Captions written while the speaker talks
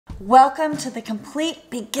Welcome to the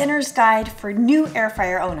complete beginner's guide for new air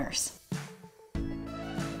fryer owners.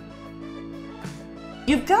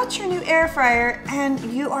 You've got your new air fryer and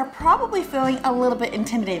you are probably feeling a little bit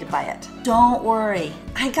intimidated by it. Don't worry,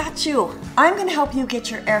 I got you. I'm gonna help you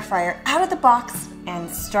get your air fryer out of the box and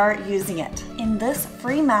start using it. In this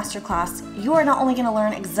free masterclass, you are not only going to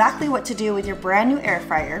learn exactly what to do with your brand new air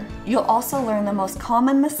fryer, you'll also learn the most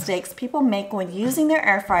common mistakes people make when using their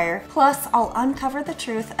air fryer, plus I'll uncover the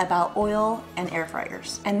truth about oil and air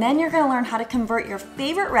fryers. And then you're going to learn how to convert your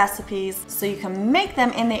favorite recipes so you can make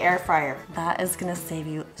them in the air fryer. That is going to save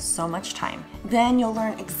you so much time. Then you'll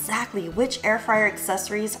learn exactly which air fryer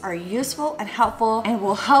accessories are useful and helpful and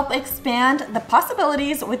will help expand the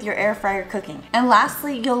possibilities with your air fryer cooking. And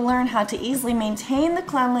lastly, you'll learn how to easily maintain the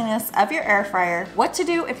cleanliness of your air fryer, what to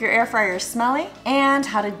do if your air fryer is smelly, and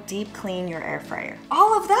how to deep clean your air fryer.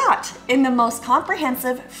 All of that in the most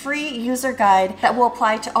comprehensive free user guide that will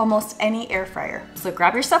apply to almost any air fryer. So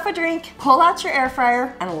grab yourself a drink, pull out your air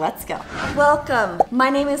fryer, and let's go. Welcome. My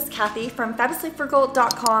name is Kathy from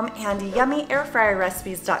fabulesslyfrugal.com and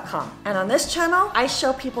yummyairfryerrecipes.com. And on this channel, I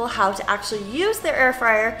show people how to actually use their air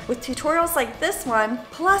fryer with tutorials like this one,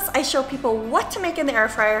 plus I show people what to make in the air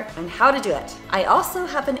fryer and how to do it. I also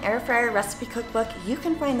have an air fryer recipe cookbook. You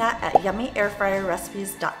can find that at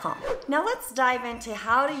yummyairfryerrecipes.com. Now let's dive into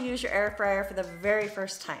how to use your air fryer for the very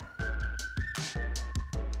first time.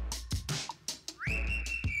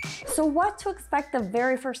 So what to expect the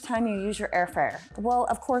very first time you use your air fryer? Well,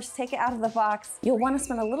 of course, take it out of the box. You'll want to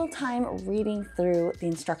spend a little time reading through the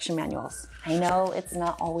instruction manuals. I know it's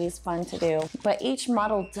not always fun to do, but each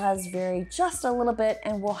model does vary just a little bit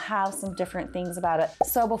and will have some different things about it.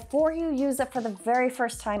 So before you use it for the very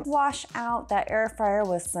first time, wash out that air fryer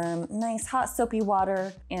with some nice hot soapy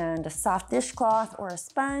water and a soft dishcloth or a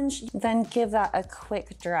sponge, then give that a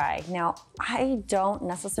quick dry. Now, I don't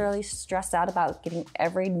necessarily stress out about getting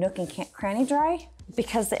every nook and cranny dry,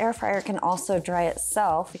 because the air fryer can also dry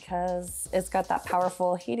itself because it's got that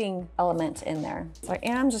powerful heating element in there. So I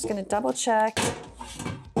am just gonna double check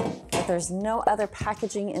that there's no other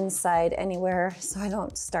packaging inside anywhere so I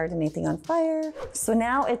don't start anything on fire. So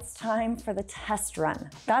now it's time for the test run.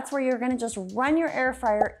 That's where you're gonna just run your air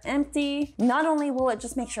fryer empty. Not only will it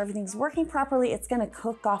just make sure everything's working properly, it's gonna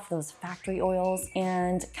cook off those factory oils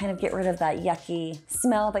and kind of get rid of that yucky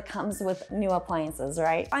smell that comes with new appliances,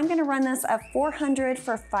 right? I'm gonna run this at 400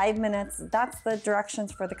 for 5 minutes. That's the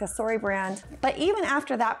directions for the Kasori brand. But even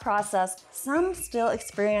after that process, some still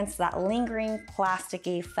experience that lingering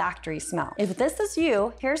plasticky factory smell. If this is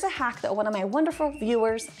you, here's a hack that one of my wonderful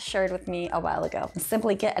viewers shared with me a while ago.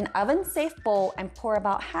 Simply get an oven-safe bowl and pour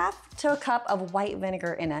about half to a cup of white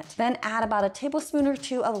vinegar in it. Then add about a tablespoon or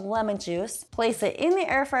two of lemon juice, place it in the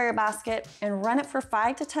air fryer basket, and run it for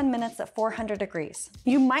 5 to 10 minutes at 400 degrees.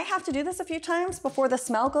 You might have to do this a few times before the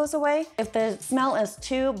smell goes away. If the smell is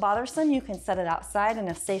too bothersome, you can set it outside in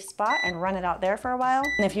a safe spot and run it out there for a while.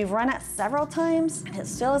 And if you've run it several times and it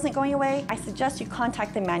still isn't going away, I suggest you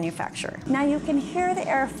contact the manufacturer. Now you can hear the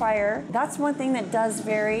air fryer. That's one thing that does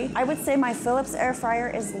vary. I would say my Philips air fryer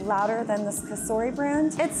is louder than this Kasori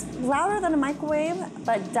brand. It's louder than a microwave,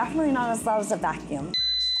 but definitely not as loud as a vacuum.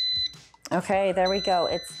 Okay, there we go.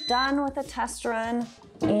 It's done with the test run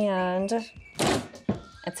and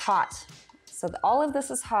it's hot. So all of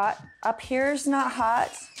this is hot. Up here's not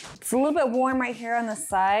hot. It's a little bit warm right here on the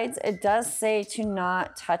sides. It does say to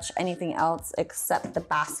not touch anything else except the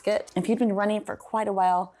basket. If you've been running for quite a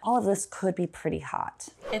while, all of this could be pretty hot.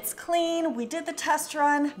 It's clean, we did the test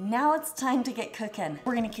run. Now it's time to get cooking.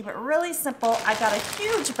 We're gonna keep it really simple. I got a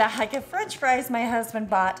huge bag of French fries my husband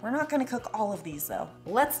bought. We're not gonna cook all of these though.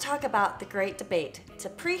 Let's talk about the great debate, to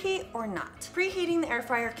preheat or not. Preheating the air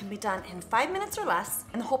fryer can be done in 5 minutes or less,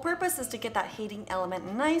 and the whole purpose is to get that heating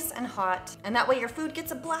element nice and hot, and that way your food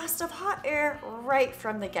gets a blast of hot air right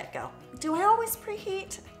from the get-go. Do I always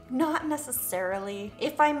preheat? Not necessarily.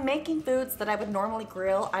 If I'm making foods that I would normally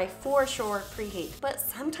grill, I for sure preheat. But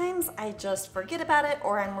sometimes I just forget about it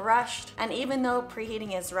or I'm rushed. And even though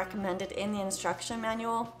preheating is recommended in the instruction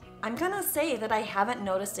manual, I'm gonna say that I haven't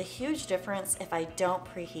noticed a huge difference if I don't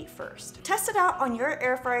preheat first. Test it out on your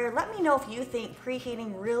air fryer. Let me know if you think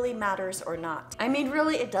preheating really matters or not. I mean,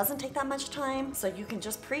 really, it doesn't take that much time, so you can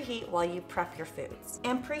just preheat while you prep your foods.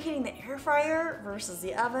 And preheating the air fryer versus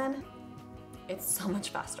the oven, It's so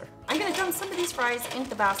much faster. I'm gonna dump some of these fries into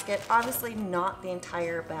the basket, obviously not the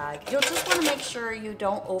entire bag. You'll just wanna make sure you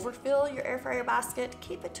don't overfill your air fryer basket.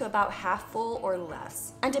 Keep it to about half full or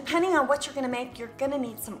less. And depending on what you're gonna make, you're gonna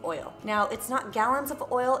need some oil. Now, it's not gallons of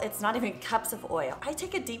oil, it's not even cups of oil. I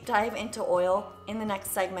take a deep dive into oil in the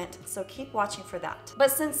next segment, so keep watching for that.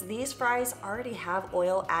 But since these fries already have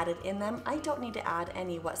oil added in them, I don't need to add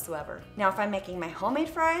any whatsoever. Now, if I'm making my homemade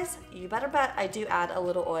fries, you better bet I do add a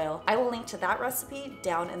little oil. I will link to that recipe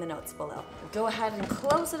down in the notes below. Go ahead and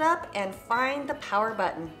close it up and find the power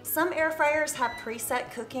button. Some air fryers have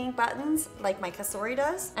preset cooking buttons like my Kasori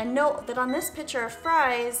does. And note that on this picture of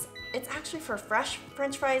fries, it's actually for fresh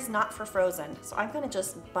French fries, not for frozen. So I'm gonna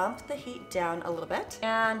just bump the heat down a little bit.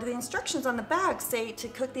 And the instructions on the bag say to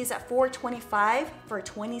cook these at 425 for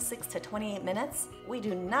 26 to 28 minutes. We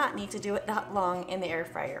do not need to do it that long in the air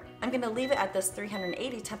fryer. I'm gonna leave it at this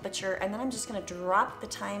 380 temperature, and then I'm just gonna drop the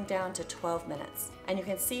time down to 12 minutes. And you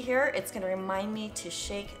can see here, it's gonna remind me to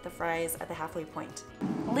shake the fries at the halfway point.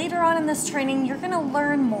 Later on in this training, you're gonna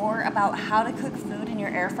learn more about how to cook food in your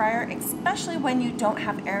air fryer, especially when you don't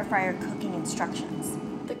have air fryer cooking instructions.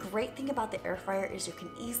 The great thing about the air fryer is you can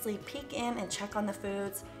easily peek in and check on the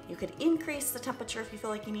foods. You could increase the temperature if you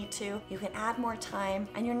feel like you need to. You can add more time,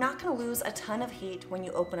 and you're not gonna lose a ton of heat when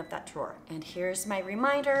you open up that drawer. And here's my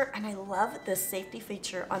reminder, and I love this safety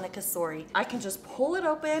feature on the Kasori. I can just pull it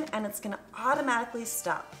open and it's gonna automatically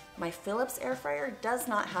stop. My Philips air fryer does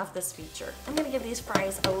not have this feature. I'm gonna give these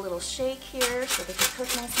fries a little shake here so they can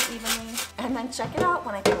cook nice and evenly. And then check it out,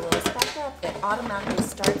 when I close it back up, it automatically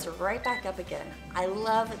starts right back up again. I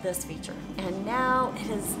love this feature. And now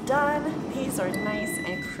it is done. These are nice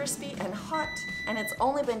and crispy and hot. And it's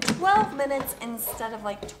only been 12 minutes instead of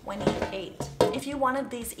like 28. If you wanted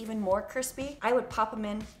these even more crispy, I would pop them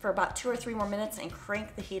in for about 2 or 3 more minutes and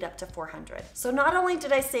crank the heat up to 400. So not only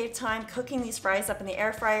did I save time cooking these fries up in the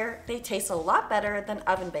air fryer, they taste a lot better than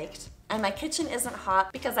oven baked. And my kitchen isn't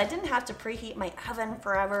hot because I didn't have to preheat my oven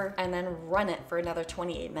forever and then run it for another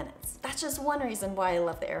 28 minutes. That's just one reason why I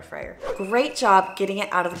love the air fryer. Great job getting it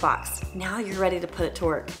out of the box. Now you're ready to put it to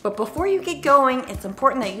work. But before you get going, it's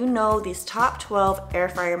important that you know these top 12 air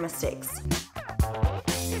fryer mistakes.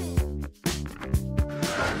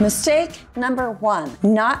 Mistake number 1,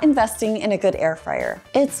 not investing in a good air fryer.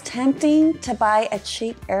 It's tempting to buy a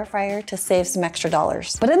cheap air fryer to save some extra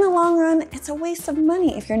dollars, but in the long run, it's a waste of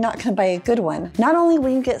money if you're not gonna buy a good one. Not only will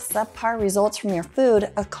you get subpar results from your food,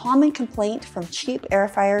 a common complaint from cheap air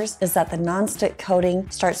fryers is that the nonstick coating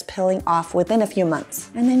starts peeling off within a few months,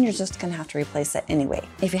 and then you're just gonna have to replace it anyway.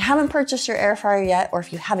 If you haven't purchased your air fryer yet, or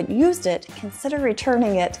if you haven't used it, consider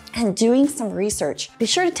returning it and doing some research. Be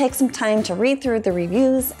sure to take some time to read through the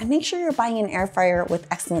reviews and make sure you're buying an air fryer with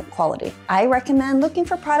excellent quality. I recommend looking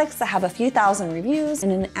for products that have a few thousand reviews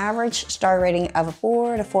and an average star rating of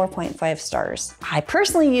 4 to 4.5 stars. I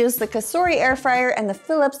personally use the Kasori air fryer and the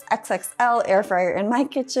Philips XXL air fryer in my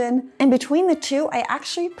kitchen. And between the two, I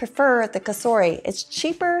actually prefer the Kasori. It's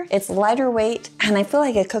cheaper, it's lighter weight, and I feel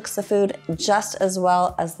like it cooks the food just as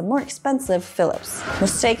well as the more expensive Philips.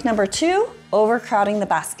 Mistake number 2, overcrowding the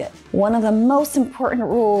basket. One of the most important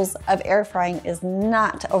rules of air frying is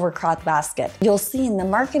not to overcrowd the basket. You'll see in the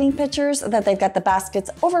marketing pictures that they've got the baskets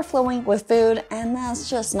overflowing with food, and that's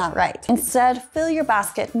just not right. Instead, fill your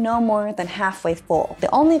basket no more than halfway full.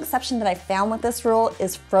 The only exception that I found with this rule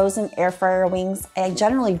is frozen air fryer wings. I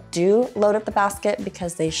generally do load up the basket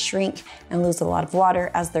because they shrink and lose a lot of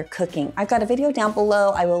water as they're cooking. I've got a video down below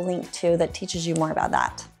I will link to that teaches you more about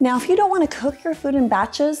that. Now, if you don't want to cook your food in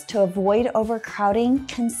batches to avoid overcrowding,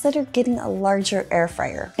 consider getting a larger air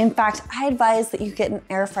fryer. In fact, I advise that you get an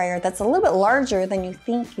air fryer that's a little bit larger than you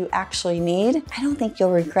think you actually need. I don't think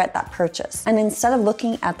you'll regret that purchase. And instead of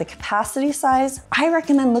looking at the capacity size, I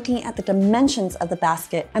recommend looking at the dimensions of the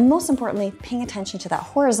basket, and most importantly, paying attention to that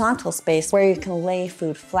horizontal space where you can lay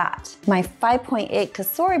food flat. My 5.8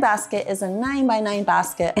 Kasori basket is a 9x9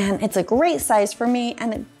 basket, and it's a great size for me,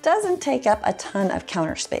 and it doesn't take up a ton of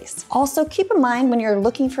counter space. Also, keep in mind when you're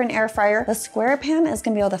looking for an air fryer, the square pan is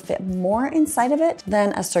gonna be able to fit more inside of it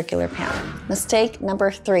than a circular pan. Mistake number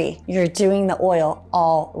 3, you're doing the oil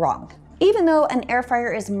all wrong. Even though an air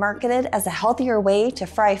fryer is marketed as a healthier way to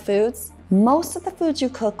fry foods, most of the foods you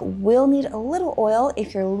cook will need a little oil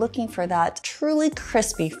if you're looking for that truly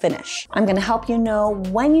crispy finish. I'm gonna help you know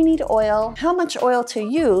when you need oil, how much oil to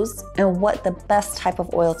use, and what the best type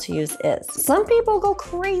of oil to use is. Some people go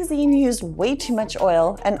crazy and use way too much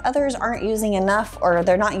oil, and others aren't using enough, or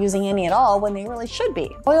they're not using any at all when they really should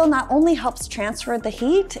be. Oil not only helps transfer the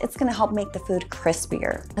heat, it's gonna help make the food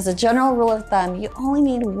crispier. As a general rule of thumb, you only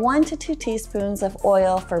need 1 to 2 teaspoons of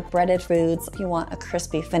oil for breaded foods if you want a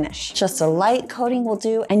crispy finish. Just Just a light coating will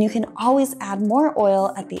do, and you can always add more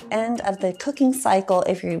oil at the end of the cooking cycle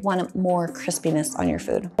if you want more crispiness on your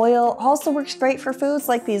food. Oil also works great for foods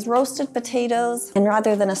like these roasted potatoes, and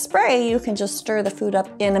rather than a spray, you can just stir the food up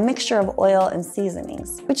in a mixture of oil and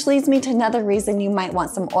seasonings. Which leads me to another reason you might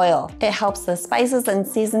want some oil. It helps the spices and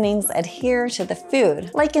seasonings adhere to the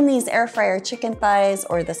food, like in these air fryer chicken thighs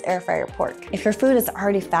or this air fryer pork. If your food is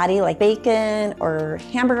already fatty like bacon or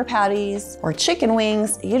hamburger patties or chicken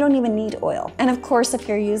wings, you don't even need oil. And of course, if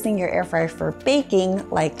you're using your air fryer for baking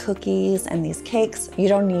like cookies and these cakes, you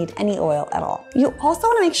don't need any oil at all. You also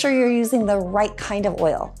want to make sure you're using the right kind of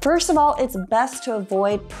oil. First of all, it's best to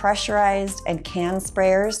avoid pressurized and canned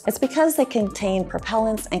sprayers. It's because they contain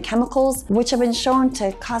propellants and chemicals which have been shown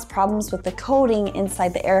to cause problems with the coating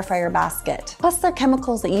inside the air fryer basket. Plus, they're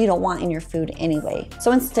chemicals that you don't want in your food anyway.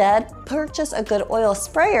 So instead, purchase a good oil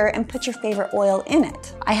sprayer and put your favorite oil in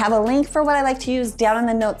it. I have a link for what I like to use down in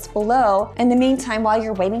the notes below. In the meantime, while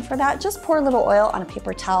you're waiting for that, just pour a little oil on a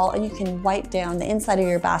paper towel and you can wipe down the inside of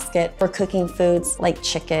your basket for cooking foods like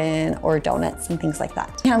chicken or donuts and things like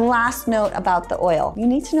that. And last note about the oil, you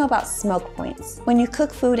need to know about smoke points. When you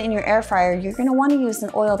cook food in your air fryer, you're going to want to use an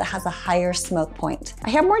oil that has a higher smoke point. I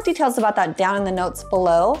have more details about that down in the notes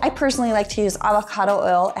below. I personally like to use avocado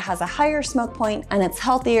oil. It has a higher smoke point and it's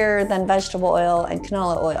healthier than vegetable oil and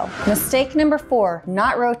canola oil. Mistake number 4,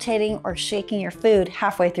 not rotating or shaking your food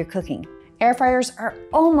halfway through cooking. Air fryers are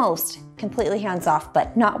almost completely hands-off,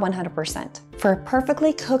 but not 100%. For a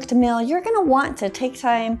perfectly cooked meal, you're gonna want to take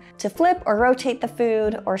time to flip or rotate the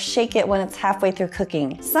food or shake it when it's halfway through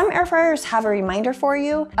cooking. Some air fryers have a reminder for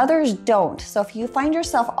you, others don't. So if you find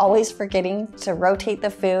yourself always forgetting to rotate the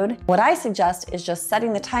food, what I suggest is just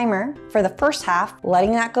setting the timer for the first half,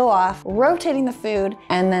 letting that go off, rotating the food,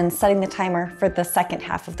 and then setting the timer for the second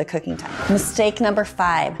half of the cooking time. Mistake number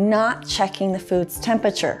 5, not checking the food's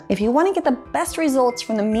temperature. If you wanna get the best results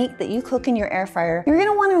from the meat that you cook in your air fryer, you're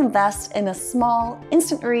gonna wanna invest in a small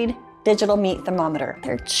instant read digital meat thermometer.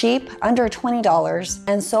 They're cheap, under $20,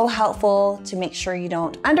 and so helpful to make sure you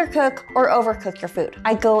don't undercook or overcook your food.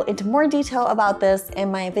 I go into more detail about this in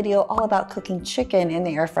my video all about cooking chicken in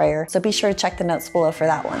the air fryer, so be sure to check the notes below for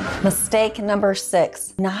that one. Mistake number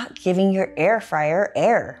 6, not giving your air fryer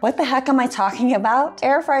air. What the heck am I talking about?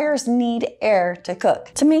 Air fryers need air to cook.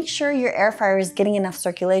 To make sure your air fryer is getting enough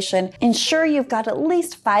circulation, ensure you've got at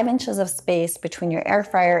least 5 inches of space between your air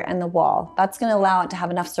fryer and the wall. That's gonna allow it to have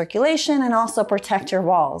enough circulation and also protect your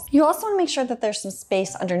walls. You also want to make sure that there's some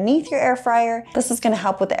space underneath your air fryer. This is going to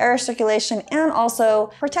help with the air circulation and also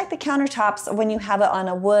protect the countertops when you have it on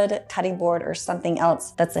a wood cutting board or something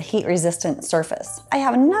else that's a heat resistant surface. I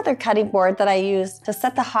have another cutting board that I use to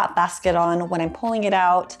set the hot basket on when I'm pulling it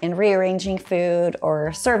out and rearranging food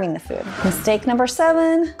or serving the food. Mistake number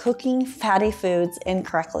 7, cooking fatty foods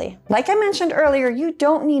incorrectly. Like I mentioned earlier, you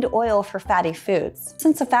don't need oil for fatty foods.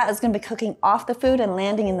 Since the fat is going to be cooking off the food and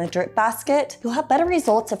landing in the drip basket, you'll have better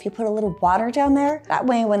results if you put a little water down there. That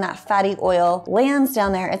way, when that fatty oil lands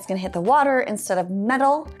down there, it's gonna hit the water instead of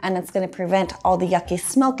metal, and it's gonna prevent all the yucky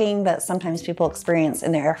smoking that sometimes people experience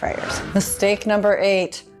in their air fryers. Mistake number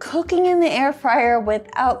 8, cooking in the air fryer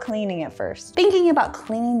without cleaning it first. Thinking about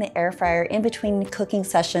cleaning the air fryer in between cooking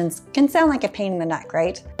sessions can sound like a pain in the neck,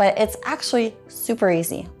 right? But it's actually super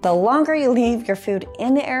easy. The longer you leave your food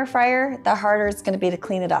in the air fryer, the harder it's gonna be to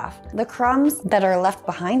clean it off. The crumbs that are left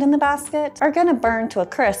behind in the basket are gonna burn to a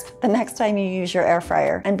crisp the next time you use your air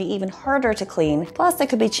fryer and be even harder to clean. Plus, it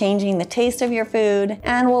could be changing the taste of your food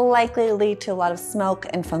and will likely lead to a lot of smoke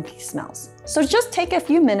and funky smells. So just take a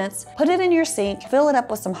few minutes, put it in your sink, fill it up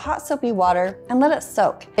with some hot soapy water, and let it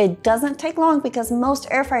soak. It doesn't take long because most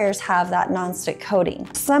air fryers have that nonstick coating.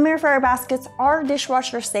 Some air fryer baskets are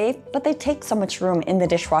dishwasher safe, but they take so much room in the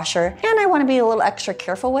dishwasher, and I want to be a little extra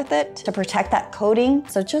careful with it to protect that coating.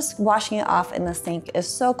 So just washing it off in the sink is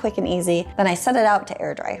so quick and easy. Then I set it out to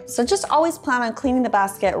air dry. So just always plan on cleaning the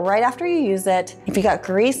basket right after you use it. If you got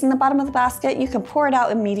grease in the bottom of the basket, you can pour it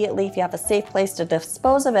out immediately if you have a safe place to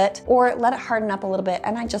dispose of it, or let it harden up a little bit,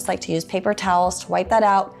 and I just like to use paper towels to wipe that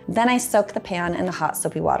out. Then I soak the pan in the hot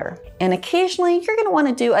soapy water. And occasionally you're gonna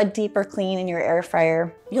wanna do a deeper clean in your air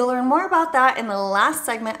fryer. You'll learn more about that in the last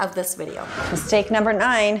segment of this video. Mistake number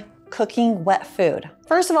 9, cooking wet food.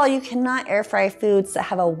 First of all, you cannot air fry foods that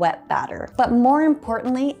have a wet batter. But more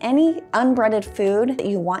importantly, any unbreaded food that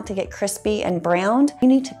you want to get crispy and browned, you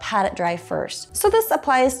need to pat it dry first. So this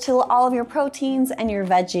applies to all of your proteins and your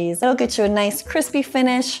veggies. It'll get you a nice crispy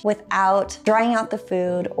finish without drying out the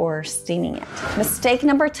food or steaming it. Mistake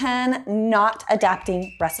number 10, not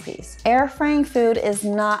adapting recipes. Air frying food is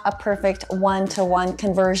not a perfect one-to-one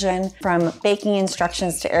conversion from baking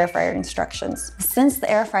instructions to air fryer instructions. Since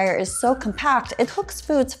the air fryer is so compact, it cooks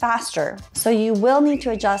foods faster. So you will need to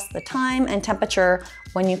adjust the time and temperature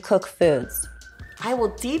when you cook foods. I will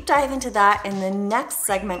deep dive into that in the next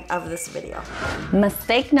segment of this video.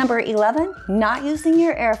 Mistake number 11, not using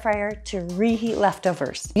your air fryer to reheat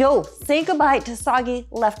leftovers. Yo, say goodbye to soggy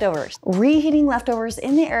leftovers. Reheating leftovers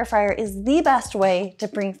in the air fryer is the best way to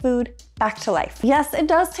bring food back to life. Yes, it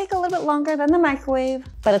does take a little bit longer than the microwave,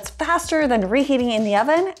 but it's faster than reheating in the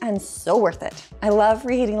oven and so worth it. I love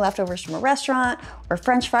reheating leftovers from a restaurant or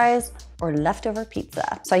French fries or leftover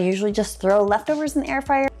pizza. So I usually just throw leftovers in the air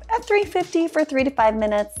fryer at 350 for 3 to 5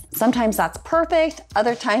 minutes. Sometimes that's perfect.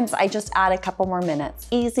 Other times I just add a couple more minutes.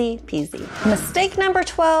 Easy peasy. Mistake number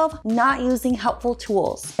 12, not using helpful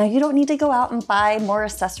tools. Now you don't need to go out and buy more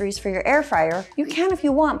accessories for your air fryer. You can if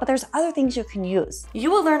you want, but there's other things you can use.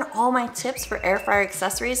 You will learn all my tips for air fryer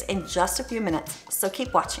accessories in just a few minutes, so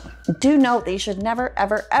keep watching. Do note that you should never,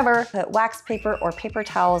 ever, ever put wax paper or paper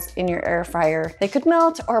towels in your air fryer. They could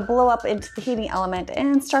melt or blow up into the heating element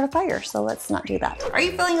and start a fire, so let's not do that. Are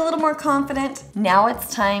you feeling a little more confident? Now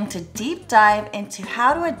it's time to deep dive into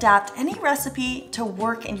how to adapt any recipe to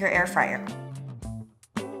work in your air fryer.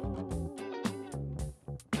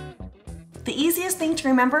 The easiest thing to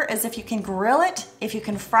remember is if you can grill it, if you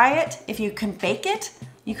can fry it, if you can bake it,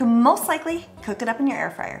 you can most likely cook it up in your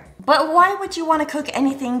air fryer. But why would you want to cook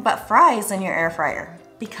anything but fries in your air fryer?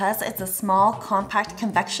 Because it's a small, compact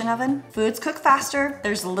convection oven. Foods cook faster,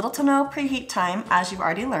 there's little to no preheat time, as you've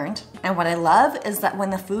already learned. And what I love is that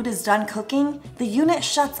when the food is done cooking, the unit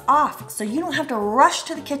shuts off, so you don't have to rush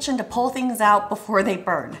to the kitchen to pull things out before they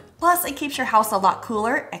burn. Plus, it keeps your house a lot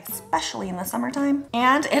cooler, especially in the summertime,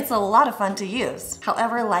 and it's a lot of fun to use.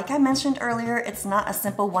 However, like I mentioned earlier, it's not a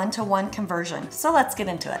simple one-to-one conversion, so let's get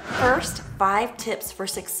into it. First, 5 tips for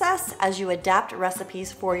success as you adapt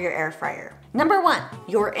recipes for your air fryer. Number 1,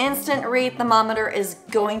 your instant read thermometer is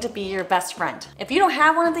going to be your best friend. If you don't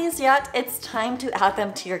have one of these yet, it's time to add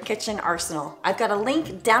them to your kitchen arsenal. I've got a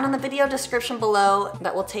link down in the video description below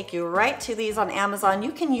that will take you right to these on Amazon.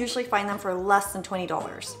 You can usually find them for less than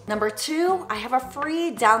 $20. Number 2, I have a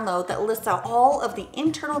free download that lists out all of the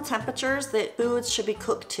internal temperatures that foods should be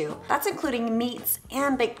cooked to. That's including meats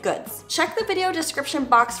and baked goods. Check the video description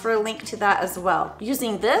box for a link to that as well.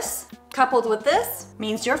 Using this, coupled with this,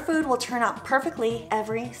 means your food will turn out perfectly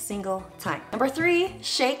every single time. Number 3,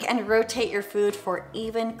 shake and rotate your food for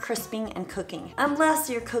even crisping and cooking. Unless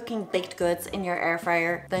you're cooking baked goods in your air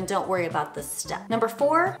fryer, then don't worry about this step. Number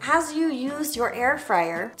 4, as you use your air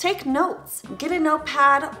fryer, take notes. Get a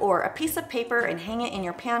notepad or a piece of paper and hang it in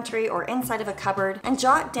your pantry or inside of a cupboard and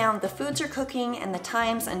jot down the foods you're cooking and the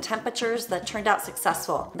times and temperatures that turned out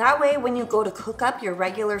successful. That way, when you go to cook up your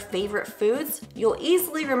regular favorite foods, you'll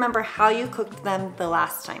easily remember how you cooked them the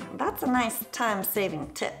last time. That's a nice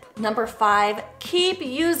time-saving tip. Number 5, keep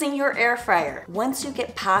using your air fryer. Once you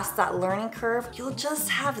get past that learning curve, you'll just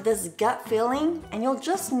have this gut feeling and you'll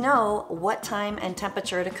just know what time and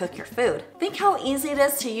temperature to cook your food. Think how easy it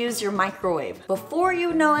is to use your microwave. Before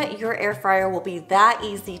you know it, your air fryer will be that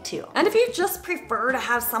easy too. And if you just prefer to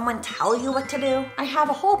have someone tell you what to do, I have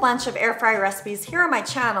a whole bunch of air fryer recipes here on my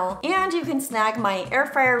channel, and you can snag my air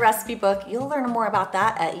fryer recipe book. You'll learn more about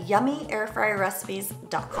that at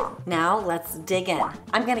yummyairfryerrecipes.com. Now let's dig in.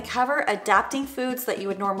 I'm going to cover adapting foods that you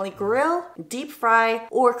would normally grill, deep fry,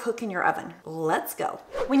 or cook in your oven. Let's go.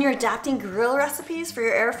 When you're adapting grill recipes for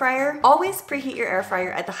your air fryer, always preheat your air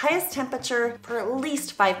fryer at the highest temperature for at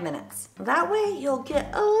least 5 minutes. That way you'll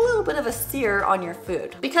get a little bit of a sear on your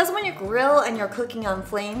food. Because when you grill and you're cooking on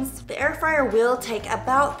flames, the air fryer will take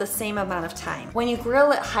about the same amount of time. When you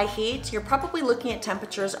grill at high heat, you're probably looking at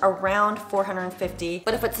temperatures around 450,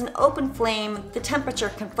 but if it's an open flame, the temperature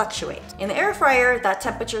can fluctuate. In the air fryer, that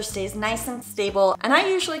temperature stays nice and stable, and I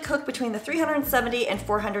usually cook between the 370 and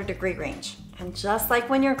 400 degree range. And just like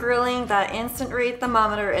when you're grilling, that instant read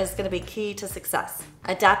thermometer is going to be key to success.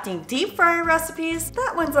 Adapting deep fryer recipes,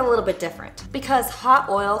 that one's a little bit different. Because hot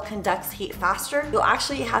oil conducts heat faster, you'll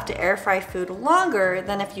actually have to air fry food longer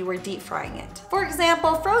than if you were deep frying it. For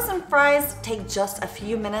example, frozen fries take just a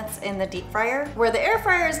few minutes in the deep fryer, where the air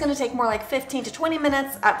fryer is going to take more like 15 to 20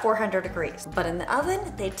 minutes at 400 degrees. But in the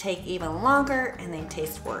oven, they take even longer and they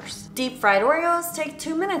taste worse. Deep fried Oreos take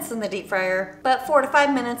 2 minutes in the deep fryer, but 4 to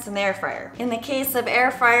 5 minutes in the air fryer. In the case of air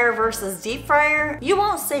fryer versus deep fryer, you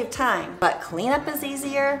won't save time, but cleanup is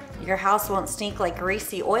easier, your house won't stink like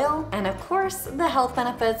greasy oil, and of course, the health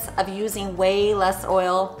benefits of using way less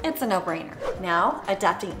oil, it's a no-brainer. Now,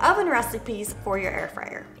 adapting oven recipes for your air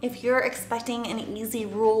fryer. If you're expecting an easy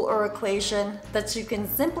rule or equation that you can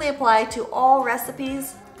simply apply to all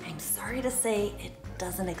recipes, I'm sorry to say it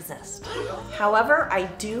doesn't exist. However, I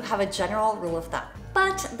do have a general rule of thumb.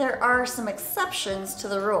 But there are some exceptions to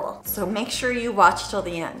the rule, so make sure you watch till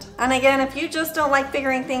the end. And again, if you just don't like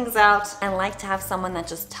figuring things out and like to have someone that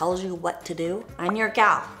just tells you what to do, I'm your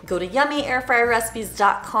gal. Go to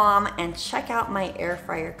yummyairfryerrecipes.com and check out my air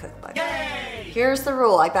fryer cookbook. Yay! Here's the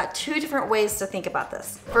rule. I've got 2 different ways to think about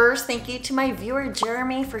this. First, thank you to my viewer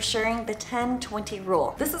Jeremy for sharing the 10-20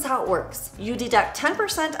 rule. This is how it works. You deduct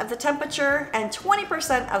 10% of the temperature and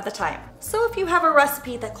 20% of the time. So if you have a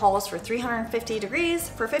recipe that calls for 350 degrees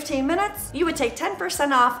for 15 minutes, you would take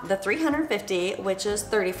 10% off the 350, which is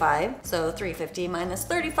 35. So 350 minus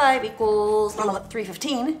 35 equals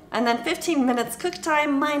 315. And then 15 minutes cook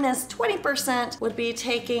time minus 20% would be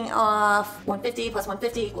taking off 150 plus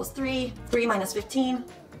 150 equals 3. 3 minus 15.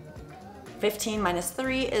 15 minus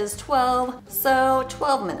 3 is 12. So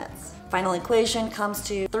 12 minutes. Final equation comes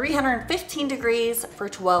to 315 degrees for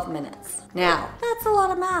 12 minutes. Now, that's a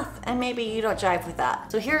lot of math, and maybe you don't jive with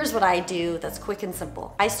that. So here's what I do that's quick and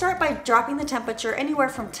simple. I start by dropping the temperature anywhere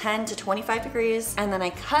from 10 to 25 degrees, and then I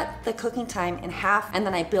cut the cooking time in half, and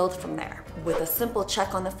then I build from there. With a simple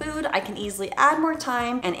check on the food, I can easily add more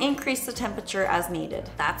time and increase the temperature as needed.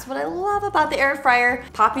 That's what I love about the air fryer.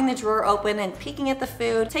 Popping the drawer open and peeking at the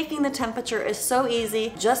food, taking the temperature is so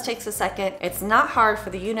easy, just takes a second. It's not hard for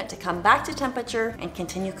the unit to come back to temperature and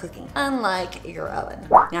continue cooking, unlike your oven.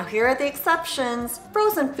 Now here are the exceptions.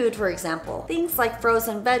 Frozen food, for example. Things like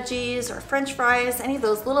frozen veggies or French fries, any of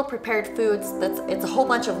those little prepared foods, it's a whole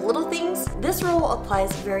bunch of little things. This rule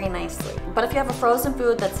applies very nicely. But if you have a frozen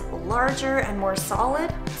food that's larger and more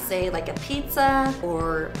solid, say like a pizza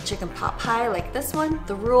or chicken pot pie like this one,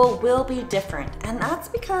 the rule will be different. And that's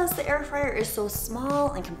because the air fryer is so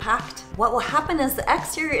small and compact. What will happen is the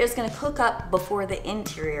exterior is going to cook up before the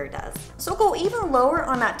interior does. So go even lower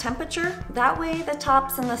on that temperature. That way the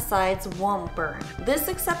tops and the sides won't burn. This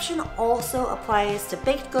exception also applies to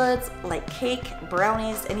baked goods like cake,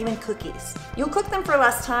 brownies, and even cookies. You'll cook them for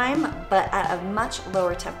less time, but at a much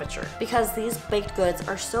lower temperature. Because these baked goods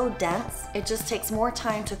are so dense, it just takes more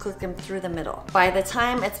time to cook them through the middle. By the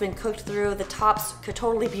time it's been cooked through, the tops could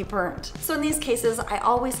totally be burnt. So in these cases, I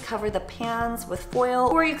always cover the pans with foil,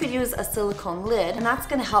 or you could use a silicone lid, and that's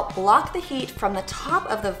gonna help block the heat from the top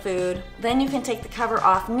of the food. Then you can take the cover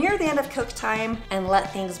off near the end of cook time and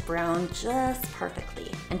let things brown just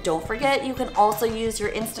perfectly. And don't forget, you can also use your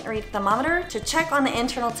instant read thermometer to check on the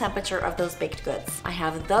internal temperature of those baked goods. I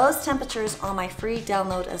have those temperatures on my free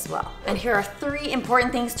download as well. And here are 3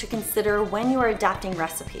 important things to consider when you are adapting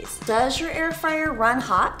recipes. Does your air fryer run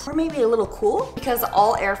hot or maybe a little cool? Because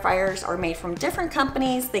all air fryers are made from different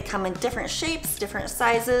companies, they come in different shapes, different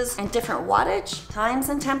sizes, and different wattage. Times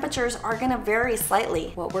and temperatures are gonna vary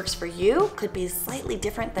slightly. What works for you could be slightly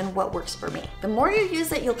different than what works for me. The more you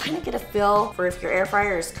use it, you'll kind of get a feel for if your air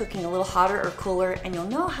fryer is cooking a little hotter or cooler, and you'll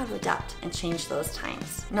know how to adapt and change those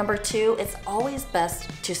times. Number 2, it's always best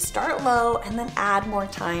to start low and then add more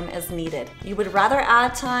time as needed. You would rather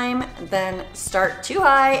add time than start too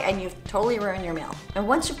high and you've totally ruined your meal. And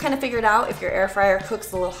once you've kind of figured out if your air fryer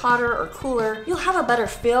cooks a little hotter or cooler, you'll have a better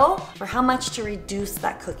feel for how much to reduce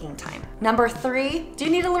that cooking time. Number 3, do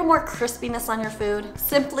you need a little more crispiness on your food?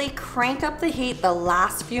 Simply crank up the heat the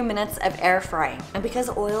last few minutes of air frying. And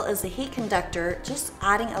because oil is a heat conductor, just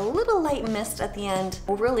adding a little light mist at the end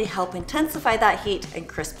will really help intensify that heat and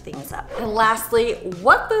crisp things up. And lastly,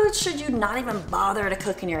 what foods should you not even bother to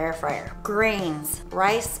cook in your air fryer? Grains,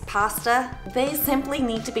 rice, pasta, they simply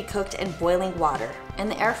need to be cooked in boiling water. And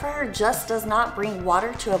the air fryer just does not bring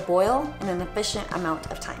water to a boil in an efficient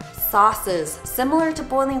amount of time. sauces, similar to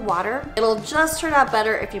boiling water. It'll just turn out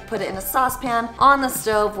better if you put it in a saucepan on the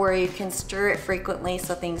stove where you can stir it frequently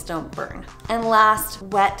so things don't burn. And last,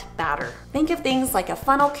 wet batter. Think of things like a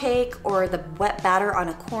funnel cake or the wet batter on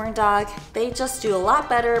a corn dog. They just do a lot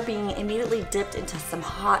better being immediately dipped into some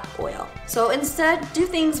hot oil. So instead, do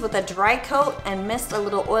things with a dry coat and mist a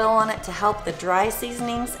little oil on it to help the dry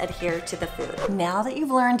seasonings adhere to the food. Now that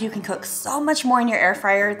you've learned you can cook so much more in your air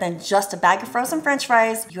fryer than just a bag of frozen French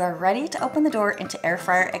fries, you are ready to open the door into air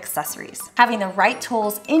fryer accessories. Having the right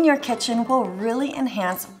tools in your kitchen will really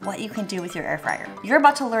enhance what you can do with your air fryer. You're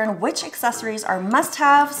about to learn which accessories are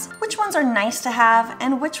must-haves, which ones are nice to have,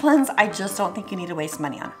 and which ones I just don't think you need to waste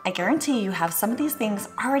money on. I guarantee you have some of these things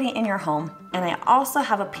already in your home, and I also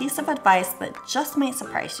have a piece of advice that just might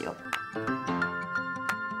surprise you.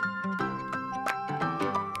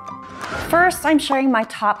 First, I'm sharing my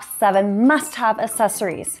top 7 must-have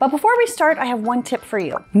accessories. But before we start, I have one tip for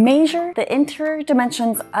you. Measure the interior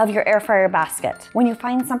dimensions of your air fryer basket. When you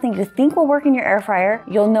find something you think will work in your air fryer,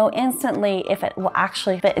 you'll know instantly if it will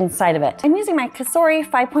actually fit inside of it. I'm using my Cosori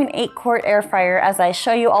 5.8 quart air fryer as I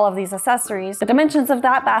show you all of these accessories. The dimensions of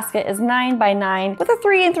that basket is 9 by 9 with a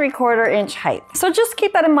 3 3/4 inch height. So just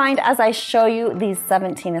keep that in mind as I show you these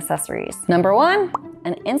 17 accessories. Number 1,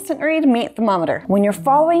 an instant read meat thermometer. When you're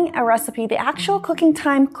following a recipe, the actual cooking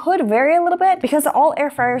time could vary a little bit because all air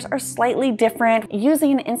fryers are slightly different.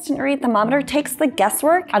 Using an instant read thermometer takes the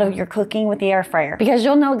guesswork out of your cooking with the air fryer because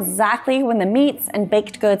you'll know exactly when the meats and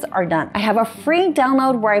baked goods are done. I have a free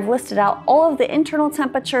download where I've listed out all of the internal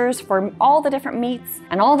temperatures for all the different meats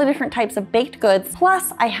and all the different types of baked goods.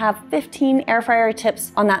 Plus, I have 15 air fryer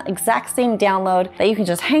tips on that exact same download that you can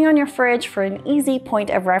just hang on your fridge for an easy point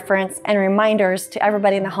of reference and reminders to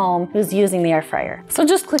everybody in the home who's using the air fryer. So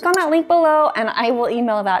just click on that link below and I will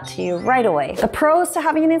email that to you right away. The pros to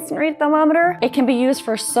having an instant read thermometer, it can be used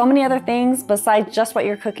for so many other things besides just what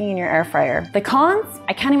you're cooking in your air fryer. The cons,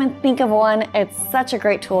 I can't even think of one. It's such a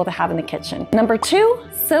great tool to have in the kitchen. Number 2,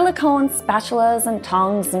 silicone spatulas and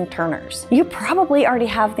tongs and turners. You probably already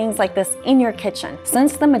have things like this in your kitchen.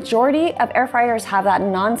 Since the majority of air fryers have that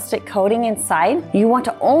non-stick coating inside, you want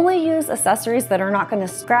to only use accessories that are not going to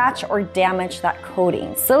scratch or damage that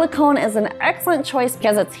coating. Silicone is an excellent choice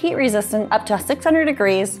because it's heat resistant up to 600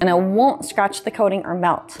 degrees and it won't scratch the coating or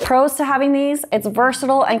melt. Pros to having these, it's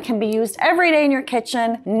versatile and can be used every day in your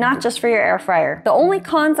kitchen, not just for your air fryer. The only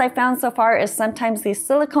cons I've found so far is sometimes these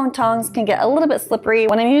silicone tongs can get a little bit slippery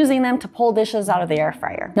when I'm using them to pull dishes out of the air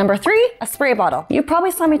fryer. Number 3, a spray bottle. You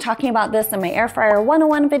probably saw me talking about this in my air fryer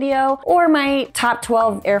 101 video or my top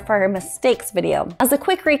 12 air fryer mistakes video. As a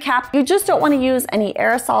quick recap, you just don't want to use any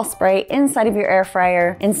aerosol spray inside of your air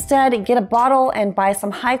fryer. Instead, get a bottle and buy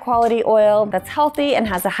some high quality oil that's healthy and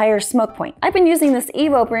has a higher smoke point. I've been using this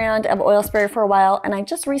Evo brand of oil sprayer for a while and I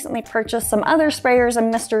just recently purchased some other sprayers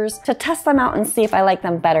and misters to test them out and see if I like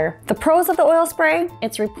them better. The pros of the oil spray,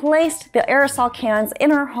 it's replaced the aerosol cans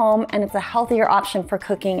in our home and it's a healthier option for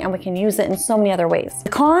cooking and we can use it in so many other ways. The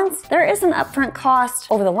cons, there is an upfront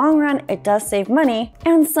cost. Over the long run, it does save money.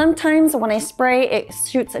 And sometimes when I spray, it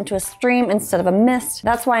shoots into a stream instead of a mist.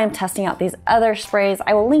 That's why I'm testing out these other sprays.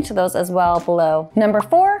 I will link to those as well below. Number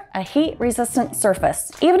 4, a heat resistant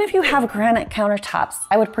surface. Even if you have granite countertops,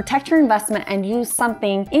 I would protect your investment and use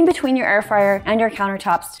something in between your air fryer and your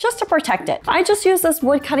countertops just to protect it. I just use this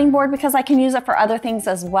wood cutting board because I can use it for other things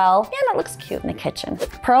as well. And it looks cute in the kitchen.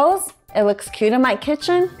 Pros, it looks cute in my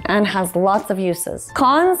kitchen and has lots of uses.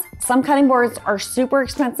 Cons, some cutting boards are super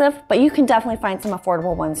expensive, but you can definitely find some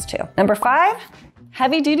affordable ones too. Number 5,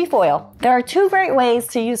 heavy duty foil. There are 2 great ways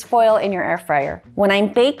to use foil in your air fryer. When I'm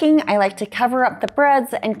baking, I like to cover up the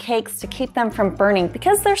breads and cakes to keep them from burning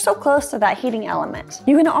because they're so close to that heating element.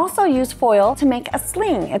 You can also use foil to make a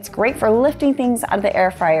sling. It's great for lifting things out of the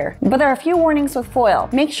air fryer. But there are a few warnings with foil.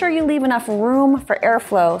 Make sure you leave enough room for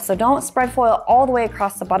airflow, so don't spread foil all the way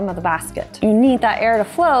across the bottom of the basket. You need that air to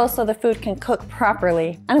flow so the food can cook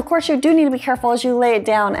properly. And of course, you do need to be careful as you lay it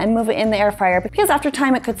down and move it in the air fryer because after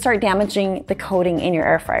time it could start damaging the coating in your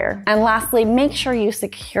air fryer. And lastly, make sure you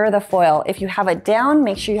secure the foil. If you have it down,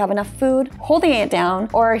 make sure you have enough food holding it down,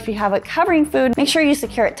 or if you have it covering food, make sure you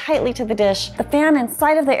secure it tightly to the dish. The fan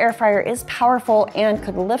inside of the air fryer is powerful and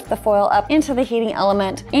could lift the foil up into the heating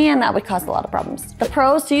element, and that would cause a lot of problems. The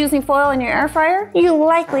pros to using foil in your air fryer, you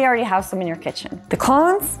likely already have some in your kitchen. The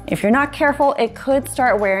cons, if you're not careful, it could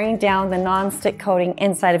start wearing down the non-stick coating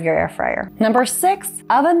inside of your air fryer. Number 6,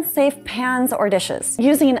 oven safe pans or dishes.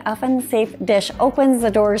 Using an oven safe dish opens opens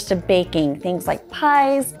the doors to baking, things like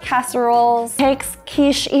pies, casseroles, cakes,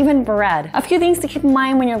 quiche, even bread. A few things to keep in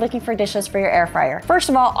mind when you're looking for dishes for your air fryer. First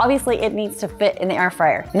of all, obviously it needs to fit in the air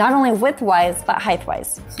fryer, not only width-wise, but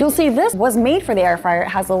height-wise. You'll see this was made for the air fryer. It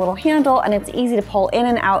has a little handle and it's easy to pull in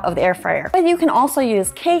and out of the air fryer. But you can also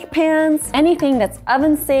use cake pans, anything that's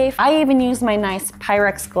oven safe. I even use my nice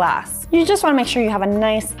Pyrex glass. You just want to make sure you have a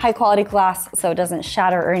nice high quality glass so it doesn't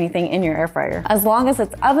shatter or anything in your air fryer. As long as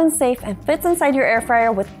it's oven safe and fits inside your air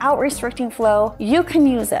fryer without restricting flow, you can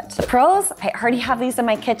use it. The pros, I already have these in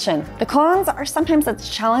my kitchen. The cons are sometimes it's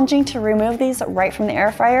challenging to remove these right from the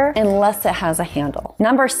air fryer unless it has a handle.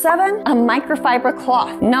 Number 7, a microfiber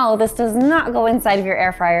cloth. No, this does not go inside of your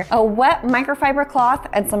air fryer. A wet microfiber cloth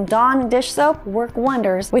and some Dawn dish soap work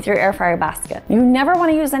wonders with your air fryer basket. You never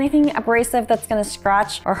want to use anything abrasive that's going to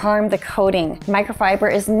scratch or harm the coating.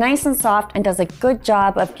 Microfiber is nice and soft and does a good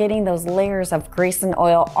job of getting those layers of grease and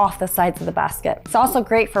oil off the sides of the basket. It's also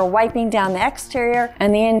great for wiping down the exterior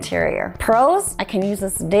and the interior. Pros, I can use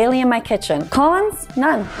this daily in my kitchen. Cons,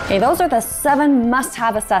 none. Okay, those are the 7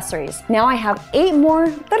 must-have accessories. Now I have 8 more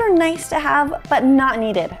that are nice to have but not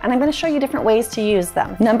needed, and I'm going to show you different ways to use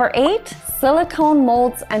them. Number 8, silicone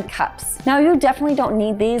molds and cups. Now you definitely don't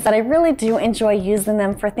need these, but I really do enjoy using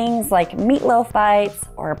them for things like meatloaf bites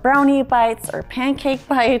or brownie bites or pancake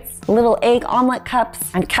bites, little egg omelet cups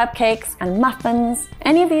and cupcakes and muffins.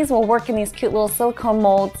 Any of these will work in these cute little silicone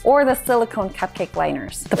molds or the silicone cupcake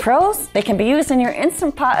liners. The pros, they can be used in your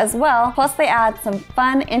Instant Pot as well, plus they add some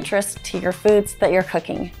fun interest to your foods that you're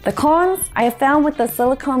cooking. The cons, I have found with the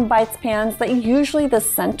silicone bites pans that usually the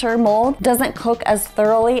center mold doesn't cook as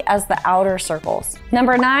thoroughly as the outer circles.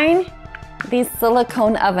 Number 9, these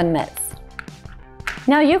silicone oven mitts.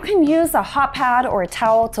 Now you can use a hot pad or a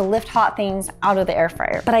towel to lift hot things out of the air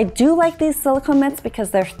fryer, but I do like these silicone mitts because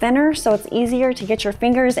they're thinner, so it's easier to get your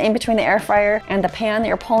fingers in between the air fryer and the pan that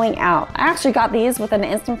you're pulling out. I actually got these with an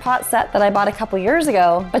Instant Pot set that I bought a couple years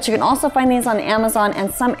ago, but you can also find these on Amazon,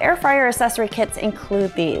 and some air fryer accessory kits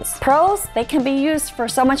include these. Pros, they can be used for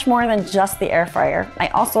so much more than just the air fryer. I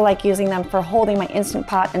also like using them for holding my Instant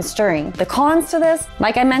Pot and stirring. The cons to this,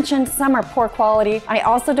 like I mentioned, some are poor quality. I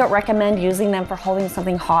also don't recommend using them for holding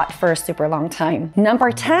something hot for a super long time.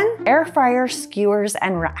 Number 10, air fryer skewers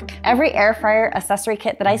and rack. Every air fryer accessory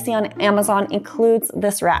kit that I see on Amazon includes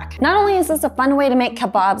this rack. Not only is this a fun way to make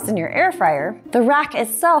kebabs in your air fryer, the rack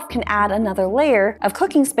itself can add another layer of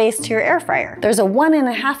cooking space to your air fryer. There's a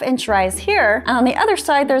 1.5 inch rise here, and on the other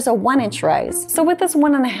side there's a 1 inch rise. So with this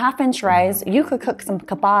 1.5 inch rise, you could cook some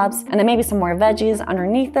kebabs and then maybe some more veggies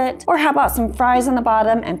underneath it, or how about some fries on the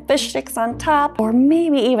bottom and fish sticks on top, or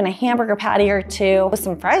maybe even a hamburger patty or two with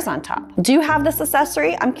some fries on top. Do you have this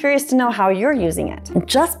accessory? I'm curious to know how you're using it.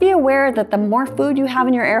 Just be aware that the more food you have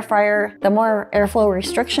in your air fryer, the more airflow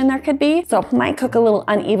restriction there could be, so it might cook a little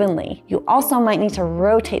unevenly. You also might need to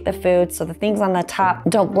rotate the food so the things on the top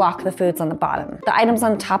don't block the foods on the bottom. The items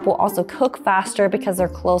on top will also cook faster because they're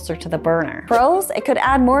closer to the burner. Pros, it could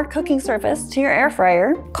add more cooking surface to your air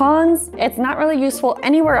fryer. Cons, it's not really useful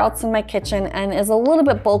anywhere else in my kitchen and is a little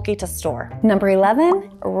bit bulky to store. Number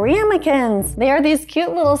 11, ramekins. They are these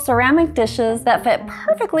cute little ceramic dishes that fit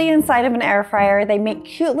perfectly inside of an air fryer. They make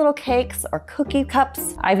cute little cakes or cookie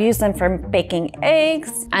cups. I've used them for baking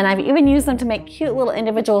eggs, and I've even used them to make cute little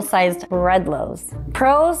individual sized bread loaves.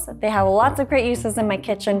 Pros, they have lots of great uses in my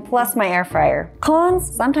kitchen, plus my air fryer.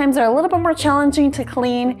 Cons, sometimes they're a little bit more challenging to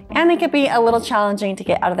clean, and they could be a little challenging to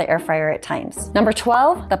get out of the air fryer at times. Number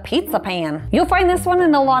 12, the pizza pan. You'll find this one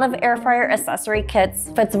in a lot of air fryer accessory kits.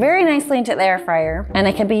 Fits very nicely into the air fryer, and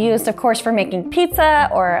it can be used, of course, for making pizza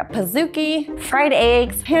or pizookie, fried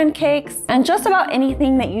eggs, pancakes, and just about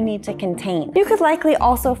anything that you need to contain. You could likely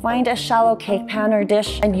also find a shallow cake pan or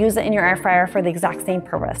dish and use it in your air fryer for the exact same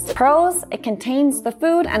purpose. Pros, it contains the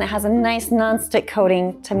food and it has a nice non-stick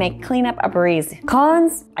coating to make cleanup a breeze.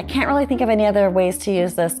 Cons, I can't really think of any other ways to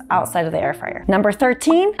use this outside of the air fryer. Number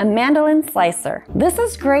 13, a mandolin slicer. This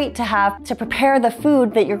is great to have to prepare the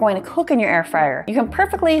food that you're going to cook in your air fryer. You can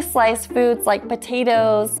perfectly slice foods like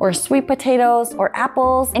potatoes or sweet potatoes or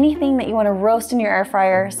apples, anything that you want to roast in your air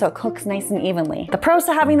fryer so it cooks nice and evenly. The pros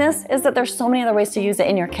to having this is that there's so many other ways to use it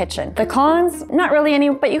in your kitchen. The cons, not really any,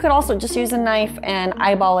 but you could also just use a knife and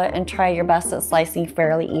eyeball it and try your best at slicing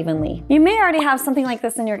fairly evenly. You may already have something like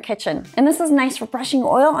this in your kitchen, and this is nice for brushing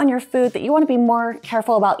oil on your food that you want to be more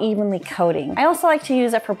careful about evenly coating. I also like to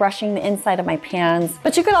use it for brushing the inside of my pans,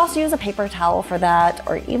 but you could also use a paper towel for that,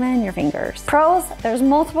 or even your fingers. Pros, there's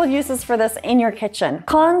multiple uses for this in your kitchen.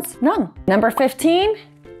 Cons, none. Number 15,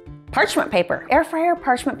 Parchment paper. Air fryer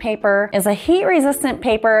parchment paper is a heat-resistant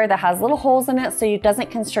paper that has little holes in it so it doesn't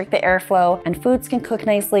constrict the airflow, and foods can cook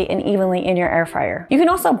nicely and evenly in your air fryer. You can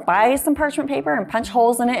also buy some parchment paper and punch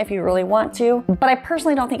holes in it if you really want to, but I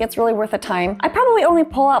personally don't think it's really worth the time. I probably only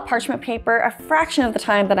pull out parchment paper a fraction of the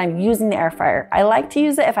time that I'm using the air fryer. I like to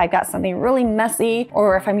use it if I've got something really messy,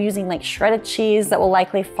 or if I'm using like shredded cheese that will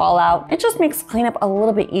likely fall out. It just makes cleanup a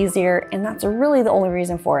little bit easier, and that's really the only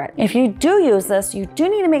reason for it. If you do use this, you do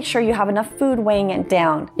need to make sure you have enough food weighing it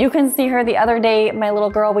down. You can see her the other day, my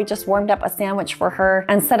little girl, we just warmed up a sandwich for her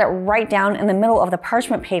and set it right down in the middle of the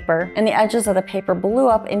parchment paper, and the edges of the paper blew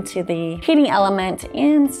up into the heating element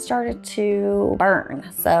and started to burn.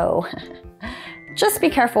 So just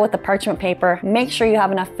be careful with the parchment paper. Make sure you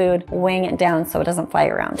have enough food weighing it down so it doesn't fly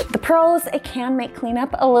around. The pros, it can make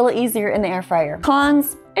cleanup a little easier in the air fryer.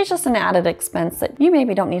 Cons, it's just an added expense that you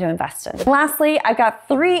maybe don't need to invest in. Lastly, I've got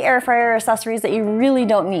 3 air fryer accessories that you really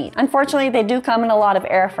don't need. Unfortunately, they do come in a lot of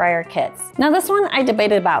air fryer kits. Now this one I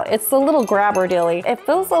debated about. It's the little grabber dealie. It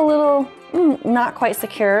feels a little not quite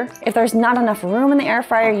secure. If there's not enough room in the air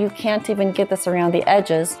fryer, you can't even get this around the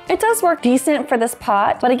edges. It does work decent for this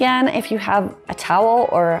pot, but again, if you have a towel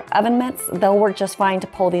or oven mitts, they'll work just fine to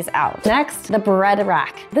pull these out. Next, the bread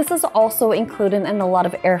rack. This is also included in a lot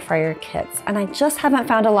of air fryer kits, and I just haven't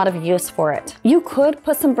found a lot of use for it. You could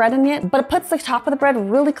put some bread in it, but it puts the top of the bread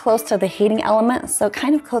really close to the heating element, so it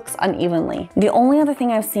kind of cooks unevenly. The only other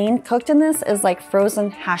thing I've seen cooked in this is like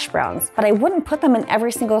frozen hash browns, but I wouldn't put them in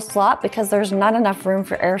every single slot because there's not enough room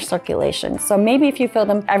for air circulation. So maybe if you fill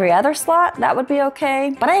them every other slot, that would be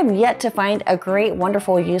okay. But I have yet to find a great,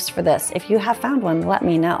 wonderful use for this. If you have found one, let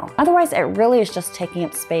me know. Otherwise, it really is just taking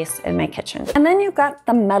up space in my kitchen. And then you've got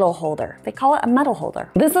the metal holder. They call it a metal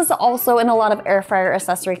holder. This is also in a lot of air fryer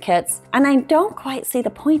accessory kits, and I don't quite see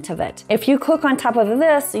the point of it. If you cook on top of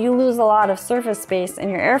this, you lose a lot of surface space in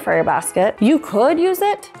your air fryer basket. You could use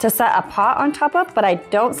it to set a pot on top of, but I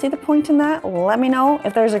don't see the point in that. Let me know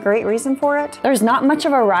if there's a great reason for it. There's not much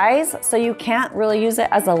of a rise, so you can't really use it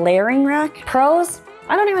as a layering rack. Pros,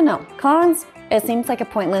 I don't even know. Cons, it seems like a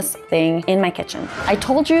pointless thing in my kitchen. I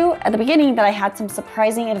told you at the beginning that I had some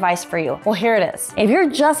surprising advice for you. Well, here it is. If you're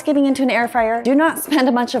just getting into an air fryer, do not spend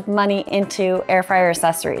a bunch of money into air fryer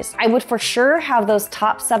accessories. I would for sure have those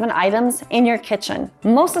top 7 items in your kitchen,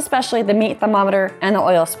 most especially the meat thermometer and the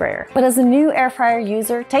oil sprayer. But as a new air fryer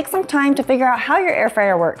user, take some time to figure out how your air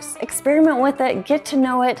fryer works. Experiment with it, get to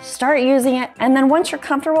know it, start using it, and then once you're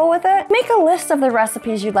comfortable with it, make a list of the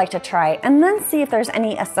recipes you'd like to try, and then see if there's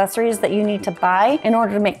any accessories that you need to buy in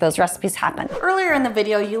order to make those recipes happen. Earlier in the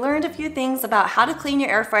video, you learned a few things about how to clean your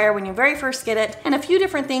air fryer when you very first get it, and a few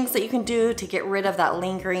different things that you can do to get rid of that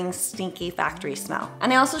lingering, stinky factory smell.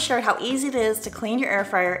 And I also shared how easy it is to clean your air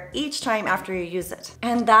fryer each time after you use it.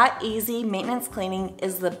 And that easy maintenance cleaning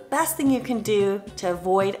is the best thing you can do to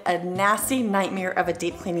avoid a nasty nightmare of a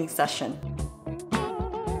deep cleaning session.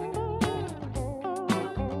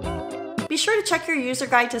 Be sure to check your user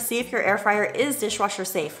guide to see if your air fryer is dishwasher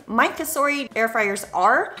safe. My Cosori air fryers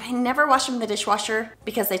are, but I never wash them in the dishwasher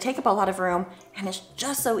because they take up a lot of room and it's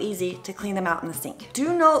just so easy to clean them out in the sink.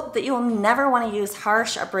 Do note that you will never want to use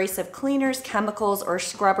harsh abrasive cleaners, chemicals, or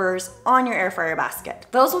scrubbers on your air fryer basket.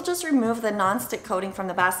 Those will just remove the non-stick coating from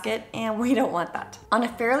the basket, and we don't want that. On a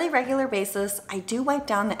fairly regular basis, I do wipe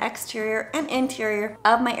down the exterior and interior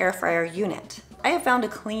of my air fryer unit. I have found a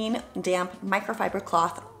clean, damp microfiber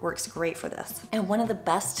cloth works great for this. And one of the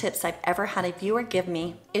best tips I've ever had a viewer give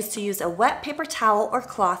me is to use a wet paper towel or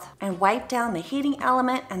cloth and wipe down the heating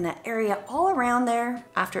element and the area all around there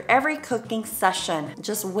after every cooking session.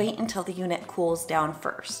 Just wait until the unit cools down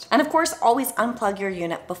first. And of course, always unplug your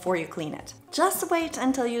unit before you clean it. Just wait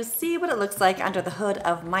until you see what it looks like under the hood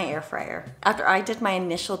of my air fryer. After I did my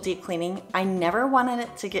initial deep cleaning, I never wanted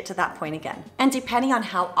it to get to that point again. And depending on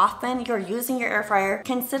how often you're using your air fryer,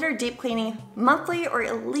 consider deep cleaning monthly or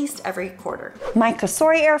at least every quarter. My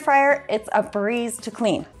Cosori air fryer, it's a breeze to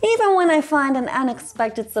clean, even when I find an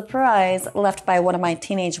unexpected surprise left by one of my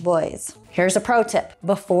teenage boys. Here's a pro tip.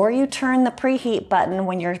 Before you turn the preheat button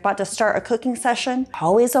when you're about to start a cooking session,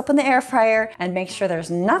 always open the air fryer and make sure there's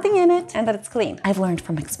nothing in it and that it's clean. I've learned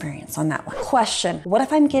from experience on that one. Question, what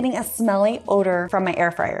if I'm getting a smelly odor from my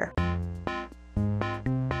air fryer?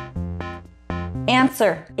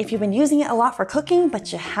 Answer, if you've been using it a lot for cooking,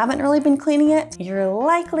 but you haven't really been cleaning it, you're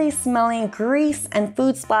likely smelling grease and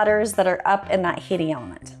food splatters that are up in that heating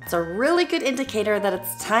element. It's a really good indicator that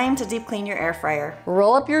it's time to deep clean your air fryer.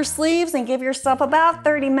 Roll up your sleeves and give yourself about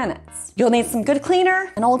 30 minutes. You'll need some good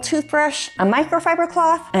cleaner, an old toothbrush, a microfiber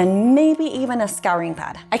cloth, and maybe even a scouring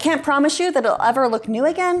pad. I can't promise you that it'll ever look new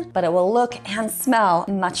again, but it will look and smell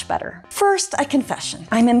much better. First, a confession.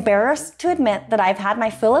 I'm embarrassed to admit that I've had my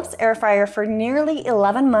Philips air fryer for nearly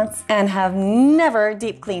 11 months and have never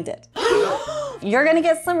deep cleaned it. You're gonna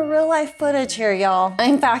get some real life footage here, y'all.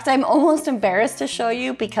 In fact, I'm almost embarrassed to show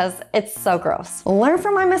you because it's so gross. Learn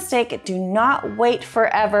from my mistake. Do not wait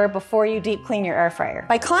forever before you deep clean your air fryer.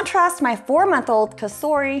 By contrast, my 4-month-old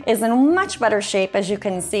Kasori is in much better shape, as you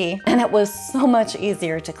can see, and it was so much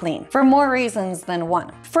easier to clean for more reasons than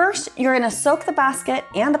one. First, you're gonna soak the basket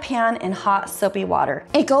and the pan in hot soapy water.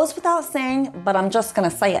 It goes without saying, but I'm just gonna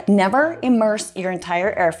say it. Never immerse your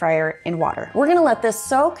entire air fryer in water. We're gonna let this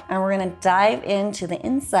soak and we're gonna dive into the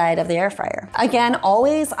inside of the air fryer. Again,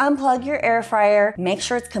 always unplug your air fryer. Make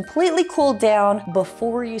sure it's completely cooled down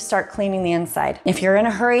before you start cleaning the inside. If you're in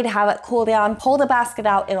a hurry to have it cool down, pull the basket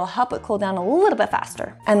out. It'll help it cool down a little bit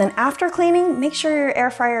faster. And then after cleaning, make sure your air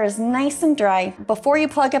fryer is nice and dry before you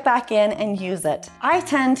plug it back in and use it. I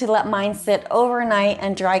tend to let mine sit overnight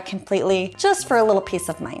and dry completely just for a little peace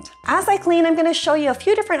of mind. As I clean, I'm gonna show you a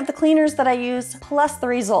few different of the cleaners that I use plus the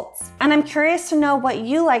results. And I'm curious to know what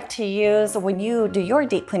you like to use when you do your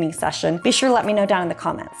deep cleaning session. Be sure to let me know down in the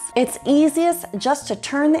comments. It's easiest just to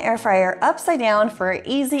turn the air fryer upside down for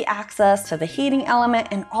easy access to the heating element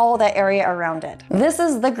and all that area around it. This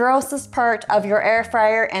is the grossest part of your air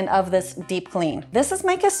fryer and of this deep clean. This is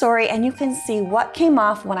my Kasori and you can see what came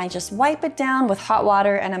off when I just wipe it down with hot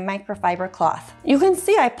water and a microfiber cloth. You can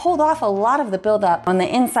see I pulled off a lot of the buildup on the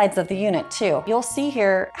insides of the unit too. You'll see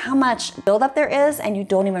here how much buildup there is and you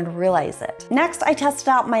don't even realize it. Next, I tested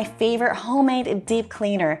out my favorite homemade deep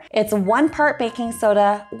cleaner. It's 1 part baking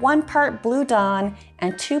soda, 1 part Blue Dawn,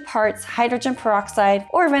 and 2 parts hydrogen peroxide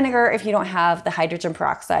or vinegar if you don't have the hydrogen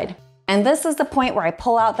peroxide. And this is the point where I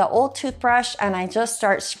pull out the old toothbrush and I just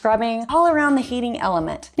start scrubbing all around the heating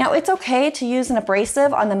element. Now it's okay to use an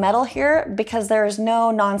abrasive on the metal here because there is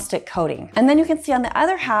no non-stick coating. And then you can see on the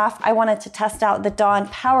other half, I wanted to test out the Dawn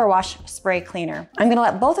Power Wash Spray Cleaner. I'm gonna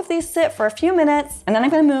let both of these sit for a few minutes and then I'm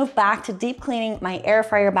gonna move back to deep cleaning my air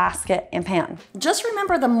fryer basket and pan. Just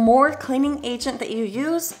remember, the more cleaning agent that you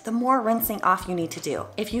use, the more rinsing off you need to do.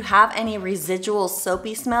 If you have any residual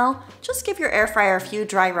soapy smell, just give your air fryer a few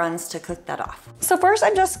dry runs to cook that off. So first,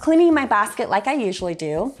 I'm just cleaning my basket like I usually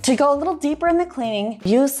do. To go a little deeper in the cleaning,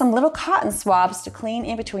 use some little cotton swabs to clean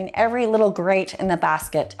in between every little grate in the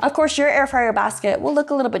basket. Of course, your air fryer basket will look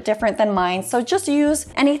a little bit different than mine, so just use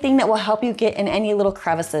anything that will help you get in any little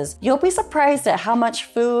crevices. You'll be surprised at how much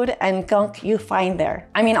food and gunk you find there.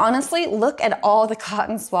 I mean, honestly, look at all the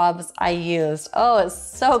cotton swabs I used. Oh, it's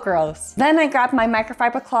so gross. Then I grabbed my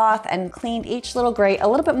microfiber cloth and cleaned each little grate a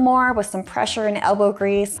little bit more with some pressure and elbow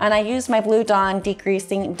grease, and I used my Blue Dawn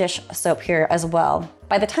degreasing dish soap here as well.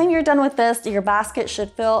 By the time you're done with this, your basket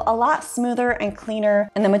should feel a lot smoother and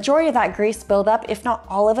cleaner, and the majority of that grease buildup, if not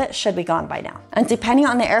all of it, should be gone by now. And depending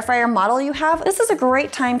on the air fryer model you have, this is a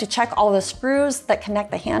great time to check all the screws that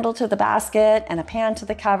connect the handle to the basket and the pan to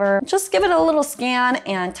the cover. Just give it a little scan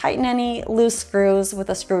and tighten any loose screws with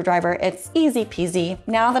a screwdriver. It's easy peasy.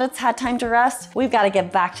 Now that it's had time to rest, we've got to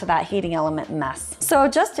get back to that heating element mess. So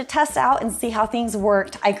just to test out and see how things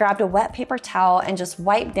worked, I grabbed a wet paper towel and just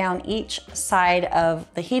wiped down each side of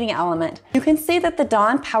the heating element. You can see that the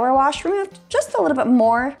Dawn Power Wash removed just a little bit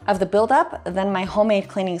more of the buildup than my homemade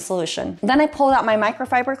cleaning solution. Then I pulled out my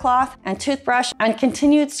microfiber cloth and toothbrush and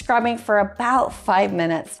continued scrubbing for about 5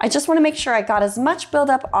 minutes. I just want to make sure I got as much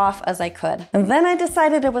buildup off as I could. And then I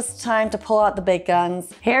decided it was time to pull out the big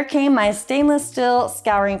guns. Here came my stainless steel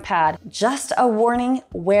scouring pad. Just a warning,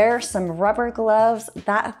 wear some rubber gloves.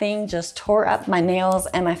 That thing just tore up my nails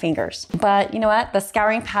and my fingers. But you know what? The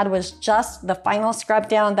scouring pad was just the final scrub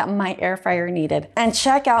down that my air fryer needed. And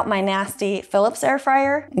check out my nasty Philips air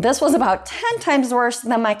fryer. This was about 10 times worse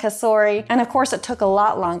than my Kasori, and of course it took a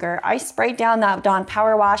lot longer. I sprayed down that Dawn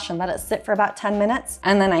Power Wash and let it sit for about 10 minutes,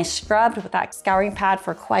 and then I scrubbed with that scouring pad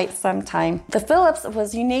for quite some time. The Philips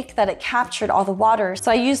was unique that it captured all the water,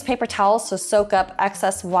 so I used paper towels to soak up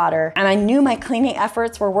excess water, and I knew my cleaning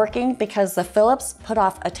efforts were working because the Philips put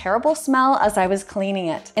off a terrible smell as I was cleaning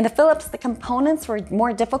it. In the Philips, the components were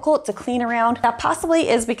more difficult to clean around. That possibly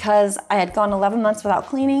is because I had gone 11 months without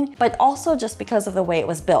cleaning, but also just because of the way it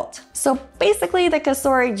was built. So basically the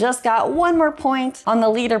Kasori just got 1 more point on the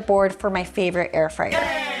leaderboard for my favorite air fryer.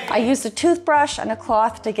 Yay! I used a toothbrush and a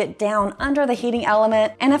cloth to get down under the heating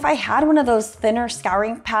element. And if I had one of those thinner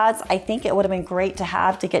scouring pads, I think it would have been great to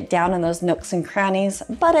have to get down in those nooks and crannies,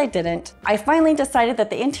 but I didn't. I finally decided that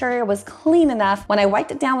the interior was clean enough when I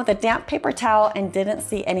wiped it down with a damp paper towel and didn't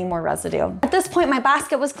see any more residue. At this point, my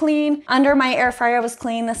basket was clean, under my air fryer was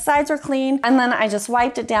clean, the sides were clean, and then I just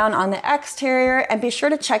wiped it down on the exterior. And be sure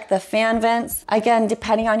to check the fan vents. Again,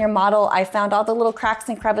 depending on your model, I found all the little cracks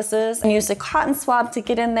and crevices and used a cotton swab to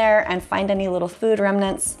get in there and find any little food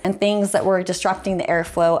remnants and things that were disrupting the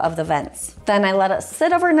airflow of the vents. Then I let it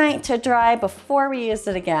sit overnight to dry before we used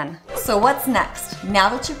it again. So what's next? Now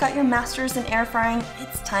that you've got your masters in air frying,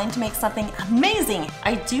 it's time to make something amazing.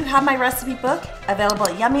 I do have my recipe book available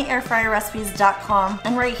at yummyairfryerrecipes.com,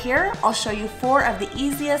 and right here I'll show you 4 of the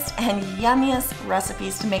easiest and yummiest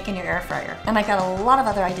recipes to make in your air fryer. And I got a lot of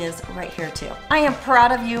other ideas right here too. I am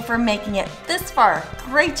proud of you for making it this far.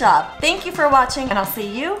 Great job. Thank you for watching, and I'll see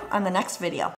you on the next video.